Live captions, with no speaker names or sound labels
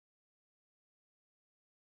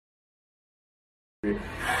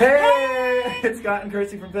Hey, it's Scott and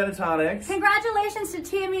Kirsty from Pentatonix. Congratulations to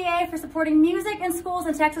TMEA for supporting music in schools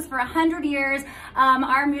in Texas for 100 years.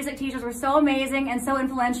 Our music teachers were so amazing and so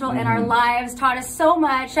influential in our lives, taught us so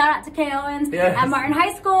much. Shout out to Kay Owens at Martin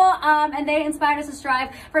High School, and they inspired us to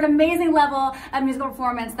strive for an amazing level of musical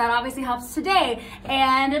performance that obviously helps today.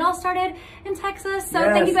 And it all started in Texas, so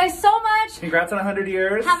thank you guys so much. Congrats on 100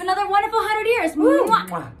 years. Have another wonderful 100 years.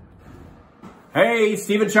 Mwah. Hey,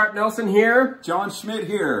 Stephen Sharp Nelson here. John Schmidt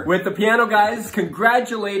here. With the Piano Guys,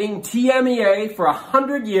 congratulating TMEA for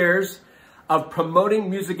 100 years of promoting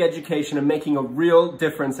music education and making a real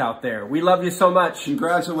difference out there. We love you so much.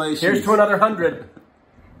 Congratulations. Here's to another 100.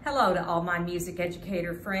 Hello to all my music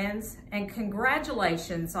educator friends, and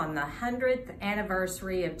congratulations on the 100th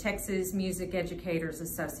anniversary of Texas Music Educators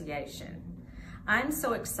Association. I'm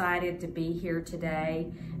so excited to be here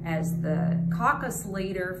today as the caucus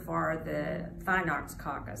leader for the Fine Arts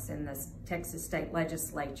Caucus in the Texas State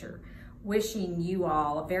Legislature, wishing you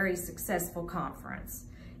all a very successful conference.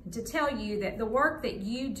 And to tell you that the work that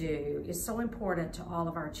you do is so important to all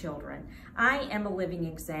of our children. I am a living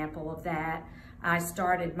example of that. I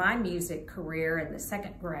started my music career in the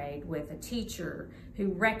 2nd grade with a teacher who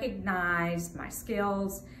recognized my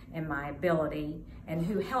skills and my ability and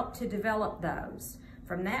who helped to develop those.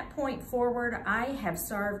 From that point forward, I have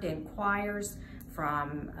served in choirs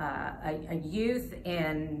from a youth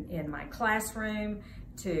in my classroom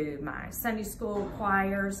to my Sunday school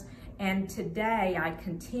choirs. And today I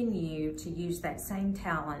continue to use that same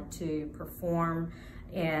talent to perform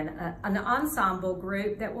in an ensemble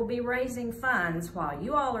group that will be raising funds while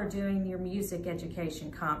you all are doing your music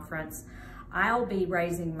education conference. I'll be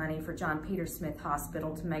raising money for John Peter Smith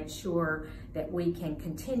Hospital to make sure that we can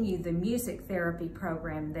continue the music therapy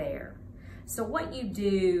program there. So what you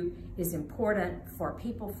do is important for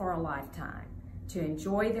people for a lifetime, to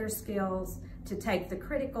enjoy their skills, to take the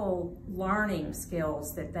critical learning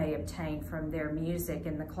skills that they obtain from their music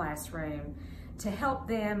in the classroom, to help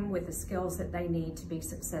them with the skills that they need to be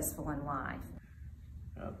successful in life.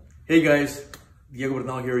 Hey guys, Diego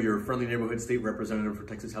Bernal here, your friendly neighborhood state representative for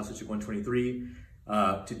Texas House District 123.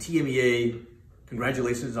 To TMEA,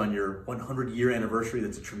 congratulations on your 100-year anniversary.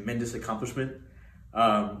 That's a tremendous accomplishment.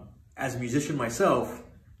 As a musician myself,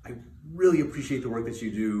 I really appreciate the work that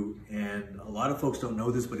you do, and a lot of folks don't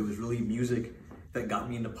know this, but it was really music that got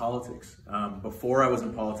me into politics. Before I was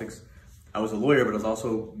in politics, I was a lawyer, but I was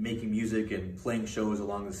also making music and playing shows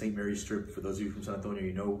along the St. Mary's Strip. For those of you from San Antonio,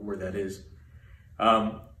 you know where that is.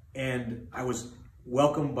 And I was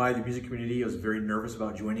welcomed by the music community. I was very nervous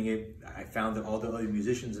about joining it. I found that all the other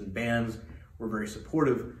musicians and bands were very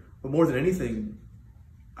supportive. But more than anything,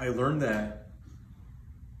 I learned that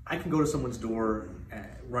I can go to someone's door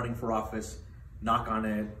running for office, knock on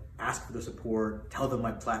it, ask for the support, tell them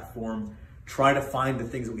my platform, try to find the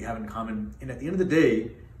things that we have in common. And at the end of the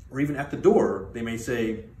day, or even at the door, they may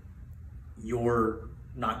say, you're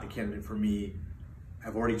not the candidate for me.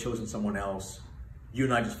 I've already chosen someone else. You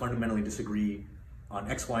and I just fundamentally disagree on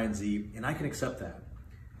X, Y, and Z, and I can accept that.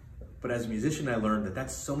 But as a musician, I learned that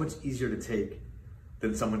that's so much easier to take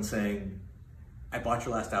than someone saying, I bought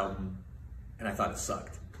your last album and I thought it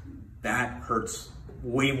sucked. That hurts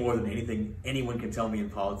way more than anything anyone can tell me in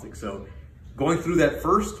politics. So going through that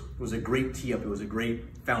first was a great tee up. It was a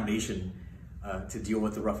great foundation to deal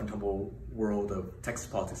with the rough and tumble world of Texas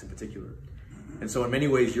politics in particular. And so in many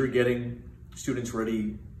ways, you're getting students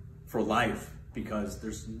ready for life, because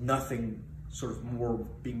there's nothing sort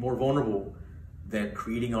of being more vulnerable than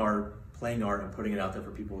creating art, playing art, and putting it out there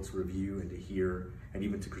for people to review and to hear, and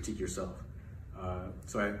even to critique yourself.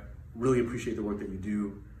 So I really appreciate the work that you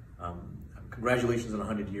do. Congratulations on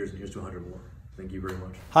 100 years, and here's to 100 more. Thank you very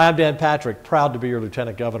much. Hi, I'm Dan Patrick, proud to be your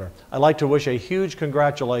Lieutenant Governor. I'd like to wish a huge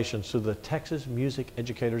congratulations to the Texas Music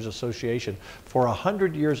Educators Association for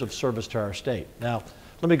 100 years of service to our state. Now,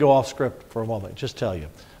 let me go off script for a moment, just tell you.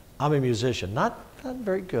 I'm a musician, not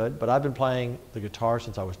very good, but I've been playing the guitar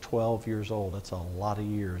since I was 12 years old. That's a lot of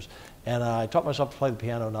years. And I taught myself to play the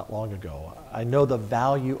piano not long ago. I know the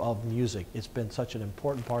value of music. It's been such an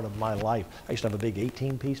important part of my life. I used to have a big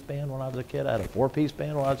 18-piece band when I was a kid. I had a 4-piece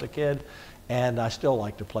band when I was a kid. And I still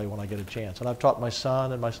like to play when I get a chance. And I've taught my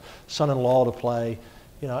son and my son-in-law to play.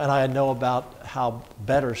 You know, and I know about how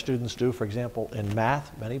better students do, for example, in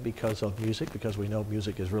math, many because of music, because we know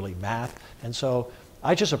music is really math. And so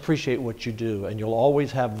I just appreciate what you do, and you'll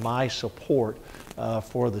always have my support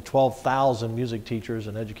for the 12,000 music teachers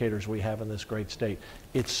and educators we have in this great state.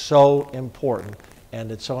 It's so important,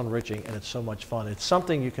 and it's so enriching, and it's so much fun. It's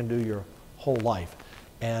something you can do your whole life.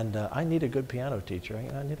 And I need a good piano teacher.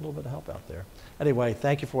 I need a little bit of help out there. Anyway,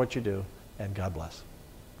 thank you for what you do, and God bless.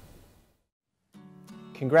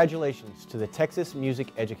 Congratulations to the Texas Music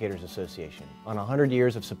Educators Association on 100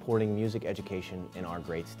 years of supporting music education in our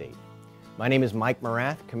great state. My name is Mike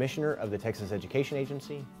Morath, Commissioner of the Texas Education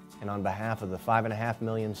Agency, and on behalf of the 5.5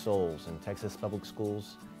 million souls in Texas public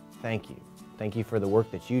schools, thank you. Thank you for the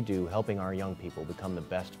work that you do helping our young people become the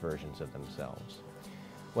best versions of themselves.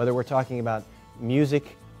 Whether we're talking about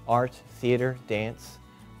music, art, theater, dance,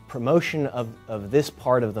 promotion of this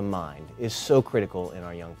part of the mind is so critical in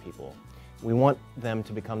our young people. We want them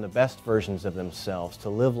to become the best versions of themselves, to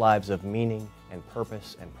live lives of meaning and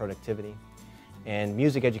purpose and productivity. And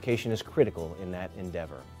music education is critical in that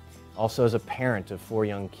endeavor. Also, as a parent of 4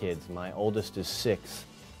 young kids, my oldest is 6.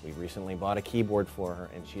 We recently bought a keyboard for her,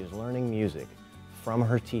 and she is learning music from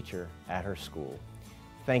her teacher at her school.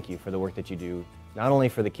 Thank you for the work that you do, not only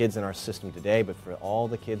for the kids in our system today, but for all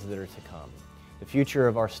the kids that are to come. The future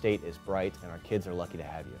of our state is bright, and our kids are lucky to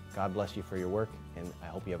have you. God bless you for your work, and I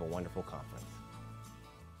hope you have a wonderful conference.